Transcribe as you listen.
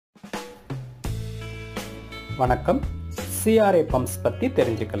வணக்கம். CRI bumps பற்றி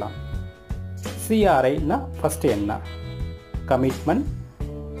தெரிஞ்சுக்கலாம். சிஆர்ஐனா ஃபஸ்ட்டு என்ன? Commitment,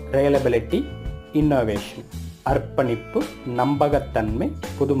 reliability, innovation. அர்ப்பணிப்பு, நம்பகத்தன்மை,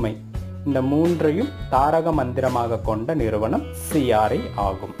 புதுமை. இந்த மூன்றையும் தாரக மந்திரமாக கொண்ட நிறுவனம் சிஆர்ஐ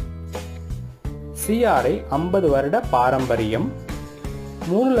ஆகும். சிஆர்ஐ 50 வருட பாரம்பரியம்,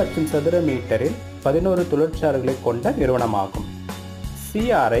 3 லட்சம் சதுர மீட்டரில் 11 தொழிற்சாலைகளை கொண்ட நிறுவனமாகும்.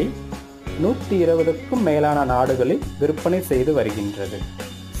 சிஆர்ஐ 120க்கும் மேலான நாடுகளில் விற்பனை செய்து வருகின்றது.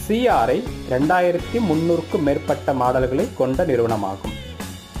 சிஆர்ஐ 2300க்கும் மேற்பட்ட மாடல்களை கொண்ட நிறுவனமாகும்.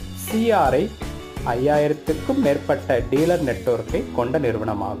 சிஆர்ஐ 5000க்கும் மேற்பட்ட டீலர் நெட்வொர்க்கை கொண்ட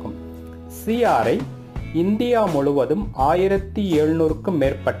நிறுவனமாகும். சிஆர்ஐ இந்தியா முழுவதும் 1700க்கும்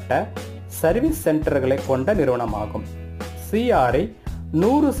மேற்பட்ட சர்வீஸ் சென்டர்களை கொண்ட நிறுவனமாகும். சிஆர்ஐ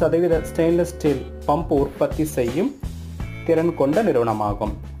 100% ஸ்டெயின்லெஸ் ஸ்டீல் பம்ப் உற்பத்தி செய்யும் திறன் கொண்ட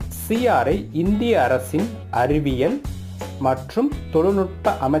நிறுவனமாகும். சிஆர்ஐ இந்திய அரசின் அறிவியல் மற்றும்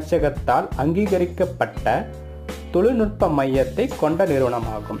தொழில்நுட்ப அமைச்சகத்தால் அங்கீகரிக்கப்பட்ட தொழில்நுட்ப மையத்தை கொண்ட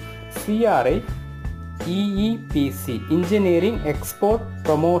நிறுவனமாகும். CRI EEPC engineering export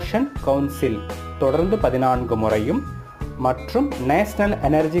promotion council தொடர்ந்து 14 முறையும் மற்றும் நேஷனல்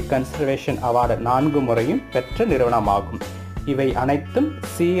எனர்ஜி கன்சர்வேஷன் அவார்டு 4 முறையும் பெற்ற நிறுவனமாகும். இவை அனைத்தும்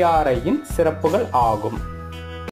சிஆர்ஐயின் சிறப்புகள் ஆகும்.